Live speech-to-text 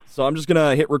So I'm just going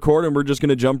to hit record and we're just going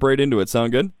to jump right into it.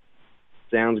 Sound good?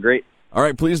 Sounds great. All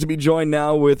right, pleased to be joined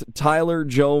now with Tyler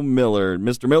Joe Miller.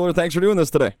 Mr. Miller, thanks for doing this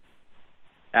today.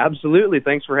 Absolutely.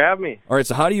 Thanks for having me. All right,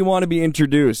 so how do you want to be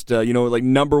introduced? Like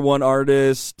number one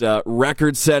artist,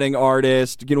 record-setting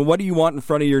artist. What do you want in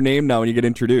front of your name now when you get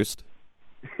introduced?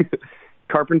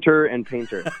 Carpenter and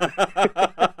painter.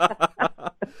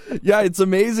 Yeah, it's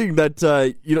amazing that,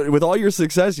 with all your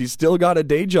success, you still got a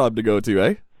day job to go to,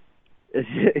 eh?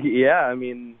 Yeah, I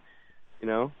mean,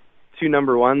 2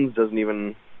 number ones doesn't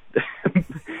even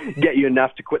get you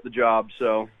enough to quit the job,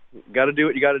 so got to do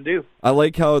what you got to do. I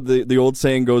like how the old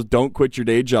saying goes, don't quit your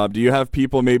day job. Do you have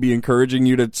people maybe encouraging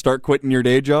you to start quitting your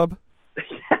day job?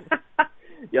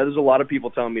 Yeah, there's a lot of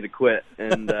people telling me to quit,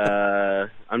 and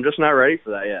I'm just not ready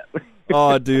for that yet.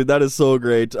 Oh, dude, that is so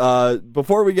great.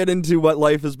 Before we get into what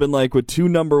life has been like with 2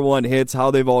 number one hits,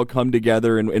 how they've all come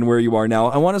together and where you are now,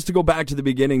 I want us to go back to the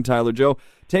beginning, Tyler Joe.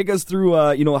 Take us through,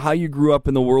 how you grew up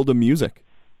in the world of music.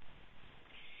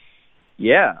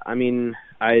 Yeah, I mean,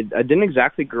 I didn't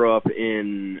exactly grow up as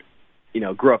a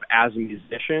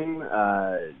musician,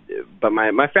 but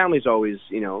my family's always,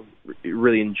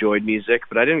 really enjoyed music,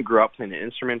 but I didn't grow up playing an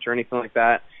instrument or anything like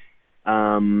that.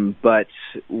 But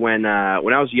when I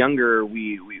was younger,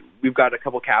 we've got a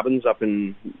couple cabins up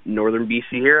in northern BC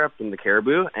here, up in the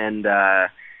Caribou, and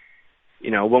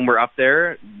when we're up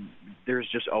there, there's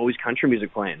just always country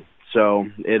music playing. So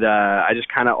I just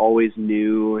kind of always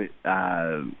knew,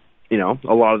 a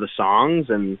lot of the songs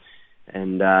and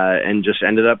just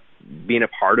ended up being a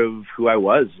part of who I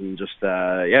was, and just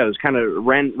it was kind of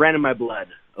ran in my blood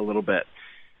a little bit,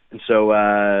 and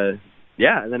so.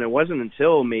 And then it wasn't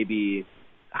until maybe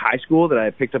high school that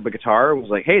I picked up a guitar and was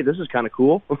like, hey, this is kind of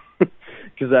cool.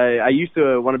 Because I used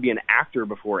to want to be an actor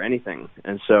before anything.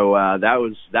 And so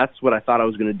that's what I thought I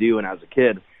was going to do when I was a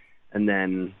kid. And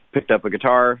then picked up a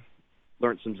guitar,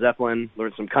 learned some Zeppelin,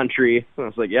 learned some country. And I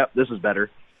was like, yep, this is better.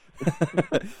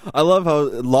 I love how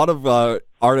a lot of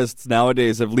artists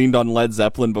nowadays have leaned on Led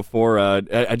Zeppelin before. I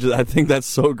think that's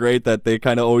so great that they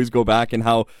kind of always go back, and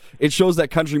how it shows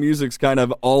that country music's kind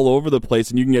of all over the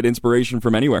place and you can get inspiration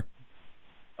from anywhere.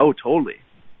 Oh, totally.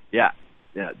 Yeah,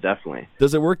 definitely.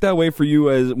 Does it work that way for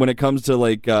you as when it comes to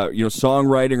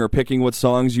songwriting or picking what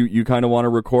songs you kind of want to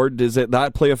record? Does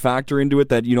that play a factor into it,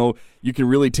 that you can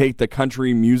really take the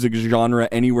country music genre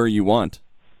anywhere you want?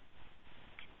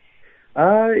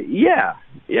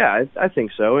 I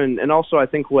think so, and also I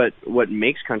think what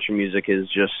makes country music is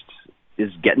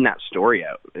getting that story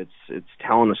out. It's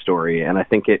telling a story, and I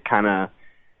think it kind of,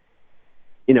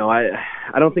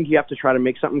 I don't think you have to try to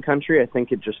make something country. I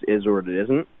think it just is or it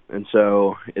isn't, and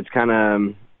so it's kind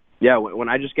of when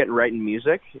I just get writing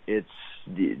music,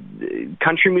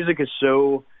 country music is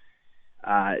so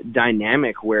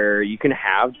dynamic, where you can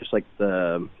have just like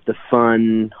the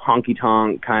fun honky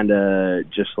tonk kind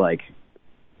of just like.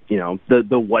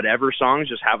 The whatever songs,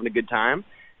 just having a good time.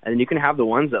 And then you can have the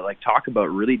ones that like talk about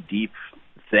really deep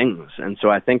things. And so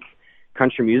I think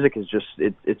country music is just,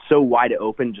 it's so wide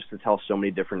open just to tell so many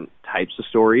different types of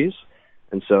stories.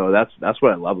 And so that's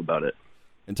what I love about it.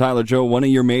 And Tyler Joe, one of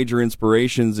your major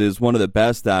inspirations is one of the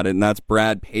best at it, and that's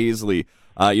Brad Paisley.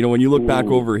 When you look back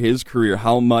over his career,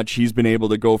 how much he's been able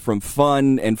to go from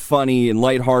fun and funny and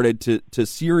lighthearted to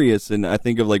serious. And I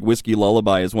think of like Whiskey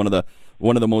Lullaby as one of the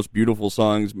most beautiful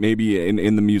songs maybe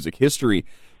in the music history.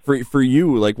 For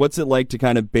you, like, what's it like to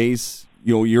kind of base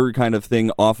your kind of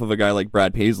thing off of a guy like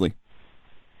Brad Paisley?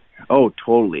 Oh,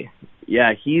 totally.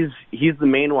 Yeah, he's the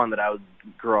main one that I would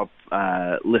grow up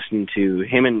listening to,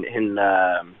 him and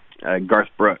Garth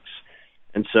Brooks.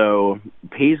 And so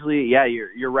Paisley, yeah,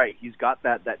 you're right. He's got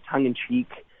that tongue-in-cheek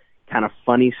kind of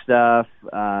funny stuff,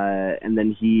 and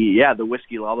then the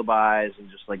Whiskey Lullabies and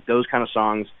just like those kind of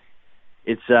songs.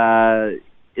 It's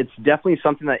definitely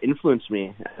something that influenced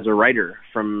me as a writer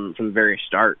from the very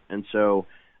start. And so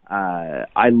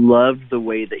I loved the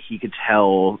way that he could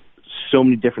tell so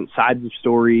many different sides of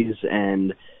stories,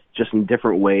 and just in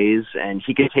different ways, and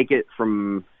he could take it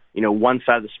from one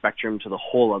side of the spectrum to the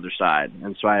whole other side.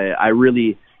 And so I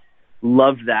really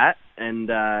loved that. And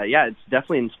it's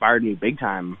definitely inspired me big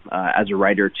time as a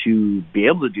writer to be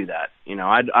able to do that.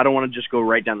 I don't want to just go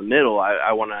right down the middle.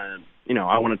 I want to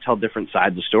tell different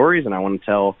sides of stories, and I want to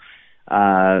tell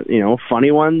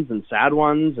funny ones and sad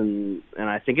ones, and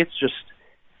I think it's just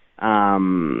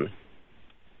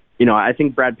I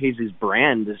think Brad Paisley's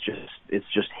brand is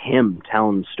just him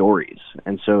telling stories.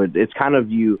 And so it's kind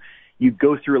of you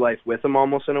go through life with him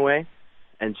almost in a way.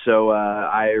 And so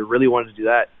I really wanted to do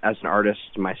that as an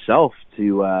artist myself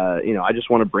to, I just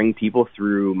want to bring people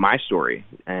through my story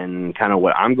and kind of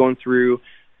what I'm going through,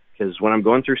 because when I'm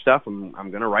going through stuff, I'm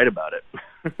going to write about it.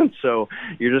 So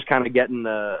you're just kind of getting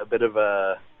a bit of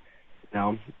a,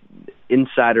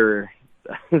 insider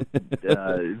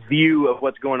view of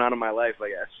what's going on in my life, I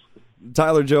guess.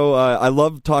 Tyler Joe, I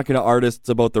love talking to artists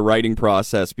about the writing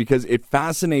process because it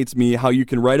fascinates me how you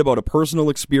can write about a personal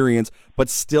experience but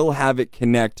still have it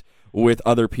connect with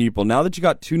other people. Now that you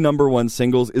got 2 number 1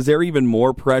 singles, is there even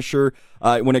more pressure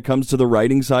when it comes to the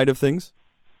writing side of things?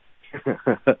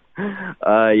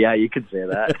 Yeah, you could say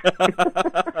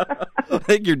that. I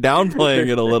think you're downplaying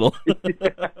it a little.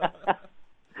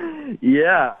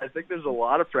 Yeah, I think there's a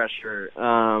lot of pressure.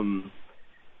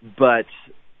 But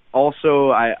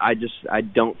also, I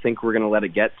don't think we're going to let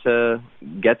it get to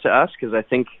us, because I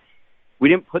think we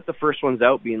didn't put the first ones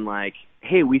out being like,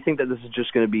 hey, we think that this is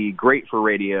just going to be great for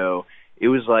radio. It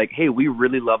was like, hey, we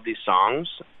really love these songs.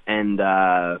 And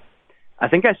I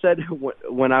think I said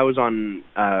when I was on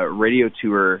radio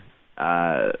tour,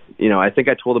 I think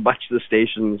I told a bunch of the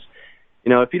stations,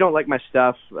 if you don't like my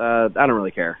stuff, I don't really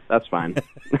care. That's fine.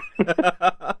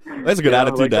 That's a good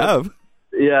attitude to have.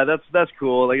 Yeah, that's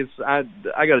cool. Like,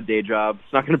 I got a day job.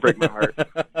 It's not going to break my heart.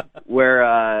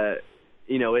 Where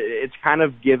it's kind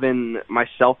of given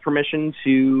myself permission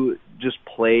to just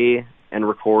play and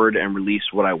record and release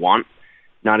what I want,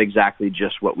 not exactly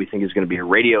just what we think is going to be a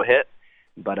radio hit.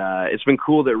 But it's been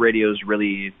cool that radio's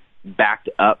really backed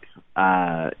up,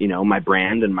 my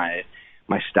brand and my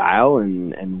style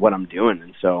and what I'm doing.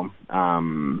 And so,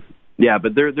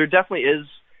 but there definitely is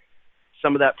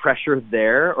some of that pressure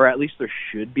there, or at least there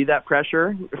should be that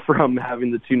pressure from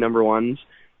having the 2 number 1s.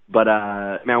 But,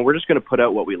 man, we're just going to put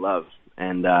out what we love.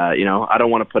 And, I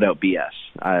don't want to put out BS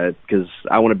because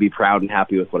I want to be proud and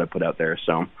happy with what I put out there.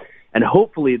 So, and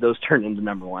hopefully those turn into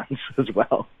number 1s as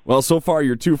well. Well, so far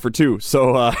you're 2 for 2.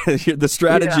 So the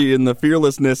strategy and the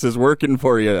fearlessness is working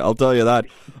for you. I'll tell you that.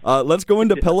 Let's go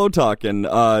into Pillow Talkin'.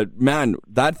 Man,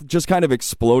 that just kind of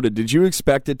exploded. Did you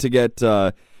expect it to get,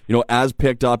 as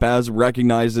picked up, as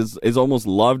recognized, as almost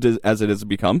loved as it has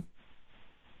become?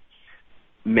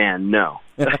 Man, no.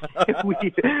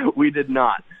 we did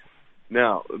not.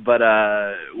 No, but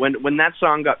when that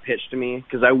song got pitched to me,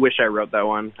 because I wish I wrote that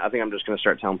one. I think I'm just going to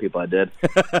start telling people I did.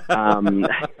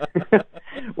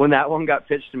 When that one got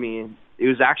pitched to me, it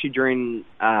was actually during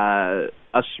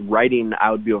us writing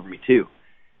I Would Be Over Me Too.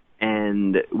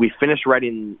 And we finished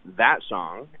writing that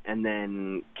song, and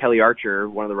then Kelly Archer,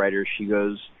 one of the writers, she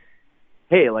goes,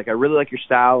 hey, I really like your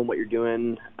style and what you're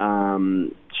doing.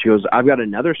 She goes, I've got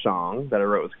another song that I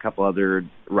wrote with a couple other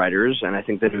writers, and I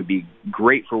think that it would be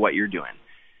great for what you're doing.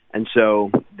 And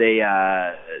so they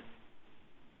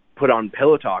put on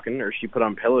Pillow Talkin', or she put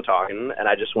on Pillow Talkin', and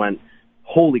I just went,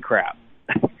 holy crap.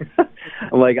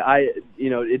 I'm like,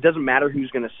 it doesn't matter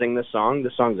who's going to sing this song.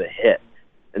 This song's a hit.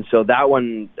 And so that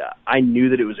one, I knew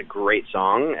that it was a great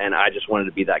song, and I just wanted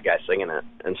to be that guy singing it.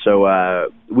 And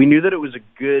so we knew that it was a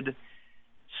good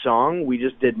song. We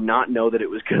just did not know that it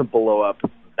was going to blow up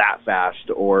that fast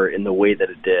or in the way that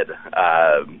it did.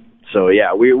 So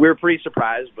yeah, we were pretty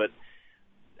surprised, but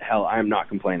hell, I'm not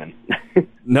complaining.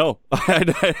 No,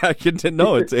 I can.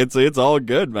 No, it's all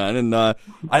good, man. And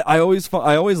I always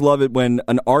love it when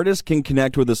an artist can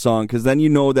connect with a song, because then you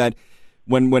know that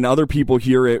when other people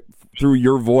hear it through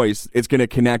your voice, it's going to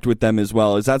connect with them as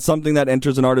well. Is that something that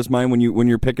enters an artist's mind when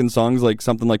you're picking songs like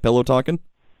something like Pillow Talkin'?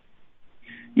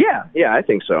 Yeah, I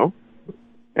think so.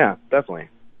 Yeah, definitely.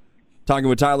 Talking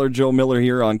with Tyler Joe Miller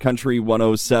here on Country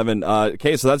 107.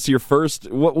 Okay, so that's your first.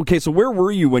 Okay, so where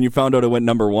were you when you found out it went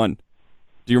number 1?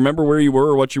 Do you remember where you were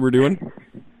or what you were doing?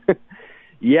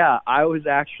 Yeah, I was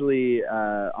actually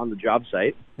on the job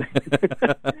site,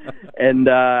 and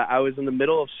I was in the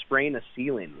middle of spraying a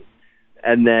ceiling,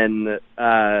 and then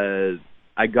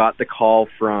I got the call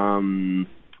from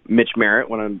Mitch Merritt,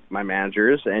 one of my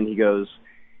managers, and he goes,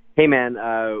 hey, man,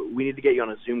 we need to get you on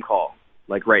a Zoom call,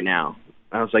 like right now.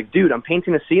 And I was like, dude, I'm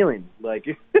painting a ceiling. Like,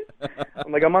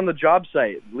 I'm on the job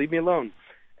site. Leave me alone.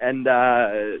 And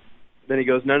then he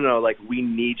goes, no, like, we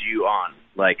need you on.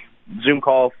 Like, Zoom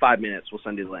call, 5 minutes. We'll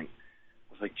send you the link.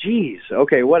 I was like, geez,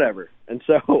 okay, whatever. And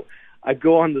so I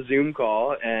go on the Zoom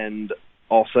call, and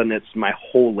all of a sudden it's my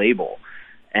whole label.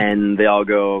 And they all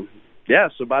go, yeah,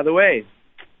 so by the way,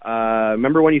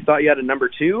 remember when you thought you had a number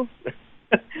 2?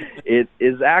 It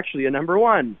is actually a number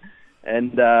 1.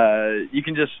 And you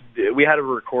can just, we had a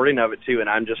recording of it too, and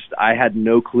I had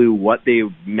no clue what they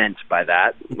meant by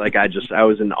that. Like, I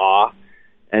was in awe.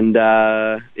 And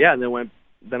and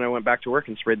then I went back to work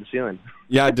and sprayed the ceiling.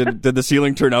 Yeah, did the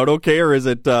ceiling turn out okay, or was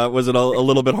it a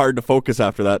little bit hard to focus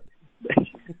after that?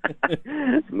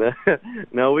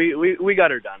 No, we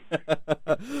got her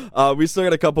done. We still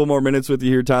got a couple more minutes with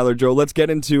you here, Tyler Joe. Let's get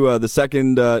into the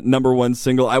second number one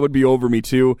single, "I Would Be Over Me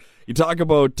Too." You talk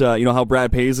about how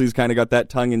Brad Paisley's kind of got that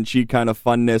tongue-in-cheek kind of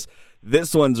funness.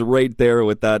 This one's right there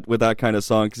with that kind of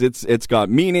song, because it's got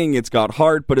meaning, it's got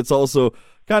heart, but it's also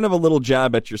kind of a little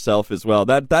jab at yourself as well.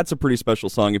 That's a pretty special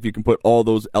song if you can put all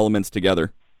those elements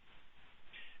together.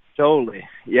 Totally.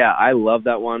 Yeah, I love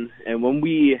that one. And when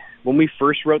we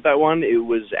first wrote that one, it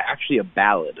was actually a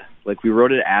ballad. Like, we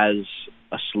wrote it as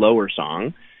a slower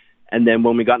song. And then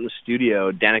when we got in the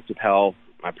studio, Danik DePel,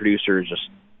 my producer,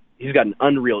 he's got an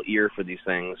unreal ear for these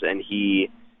things. And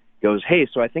he goes, "Hey,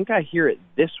 so I think I hear it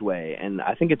this way, and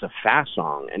I think it's a fast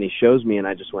song." And he shows me, and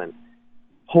I just went,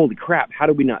 "Holy crap, how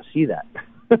did we not see that?"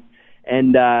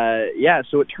 And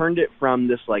so it turned it from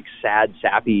this like sad,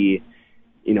 sappy,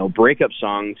 breakup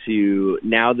song to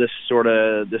now this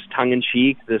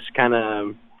tongue-in-cheek, this kind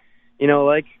of,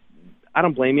 like, I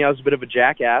don't blame you. I was a bit of a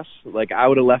jackass. Like, I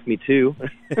would have left me too.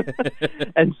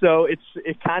 And so it's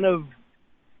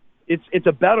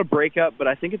about a breakup, but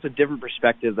I think it's a different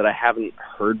perspective that I haven't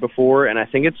heard before. And I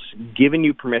think it's giving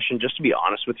you permission just to be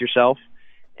honest with yourself.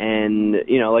 And,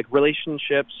 like,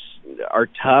 relationships are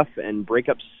tough and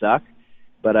breakups suck,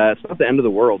 but it's not the end of the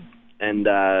world. And,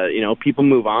 people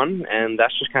move on, and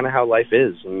that's just kind of how life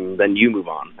is. And then you move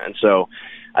on. And so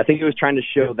I think it was trying to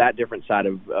show that different side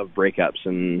of breakups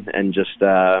and just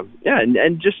to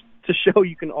show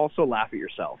you can also laugh at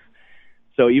yourself.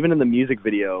 So even in the music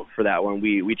video for that one,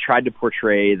 we tried to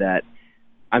portray that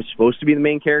I'm supposed to be the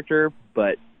main character,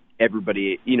 but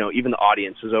everybody, even the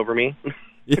audience is over me.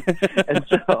 And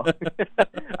so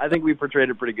I think we portrayed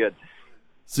it pretty good.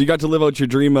 So you got to live out your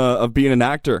dream of being an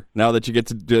actor now that you get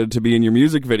to be in your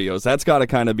music videos. That's got to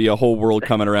kind of be a whole world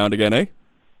coming around again, eh?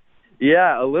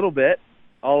 Yeah, a little bit.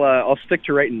 I'll stick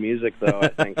to writing music, though, I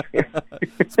think.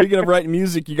 Speaking of writing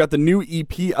music, you got the new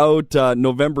EP out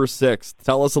November 6th.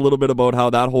 Tell us a little bit about how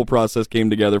that whole process came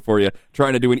together for you,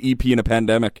 trying to do an EP in a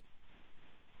pandemic.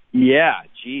 Yeah,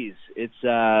 geez. It's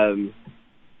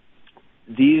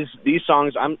these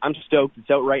songs, I'm stoked.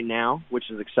 It's out right now, which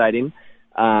is exciting.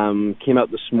 Came out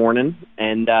this morning,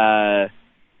 and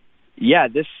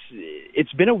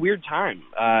it's been a weird time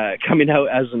coming out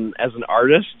as an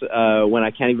artist when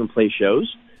I can't even play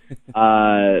shows.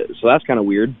 So that's kind of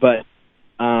weird, but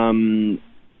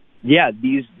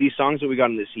these songs that we got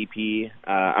in this EP,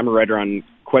 I'm a writer on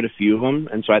quite a few of them,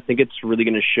 and so I think it's really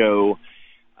going to show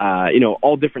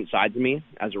all different sides of me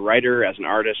as a writer, as an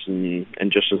artist, and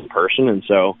just as a person. And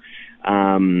so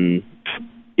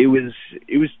it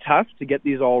was tough to get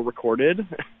these all recorded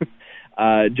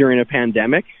during a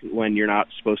pandemic when you're not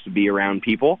supposed to be around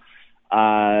people.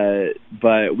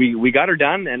 But we got her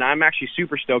done, and I'm actually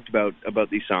super stoked about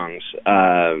these songs.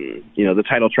 The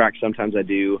title track, Sometimes I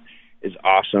Do, is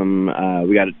awesome.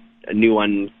 We got a new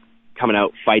one coming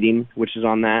out, Fighting, which is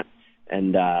on that,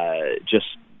 and just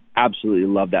absolutely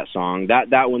love that song.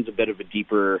 That one's a bit of a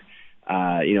deeper,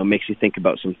 makes you think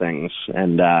about some things.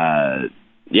 And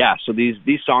so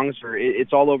these songs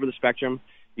it's all over the spectrum.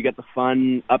 You got the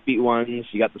fun, upbeat ones.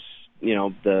 You got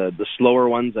the slower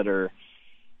ones that are,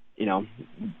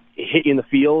 hit you in the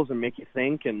feels and make you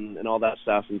think and all that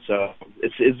stuff. And so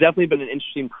it's definitely been an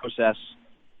interesting process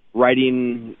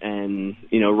writing and,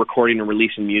 recording and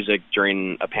releasing music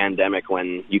during a pandemic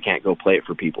when you can't go play it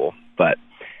for people. But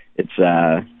it's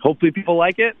hopefully people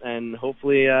like it, and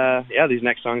hopefully these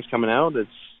next songs coming out,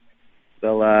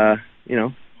 they'll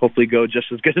hopefully go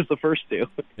just as good as the first two.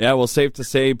 Yeah, well, safe to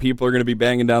say people are going to be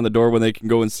banging down the door when they can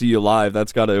go and see you live.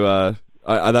 That's got to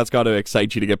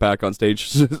excite you to get back on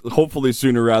stage, hopefully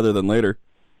sooner rather than later.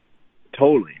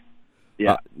 Totally.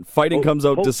 Yeah. Fighting comes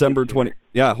out December 20.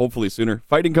 Yeah, hopefully sooner.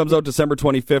 Fighting comes out December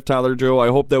 25th, Tyler Joe. I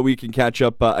hope that we can catch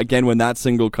up again when that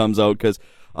single comes out, because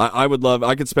I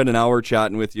could spend an hour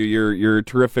chatting with you. You're a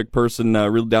terrific person,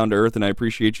 real down to earth, and I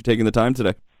appreciate you taking the time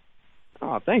today.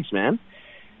 Oh, thanks, man.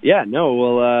 Yeah, no,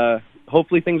 well,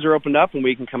 hopefully things are opened up and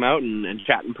we can come out and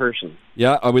chat in person.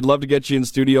 Yeah, I would love to get you in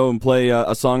studio and play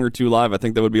a song or two live. I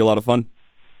think that would be a lot of fun.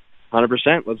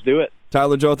 100%. Let's do it.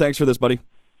 Tyler Joe, thanks for this, buddy.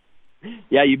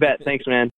 Yeah, you bet. Thanks, man.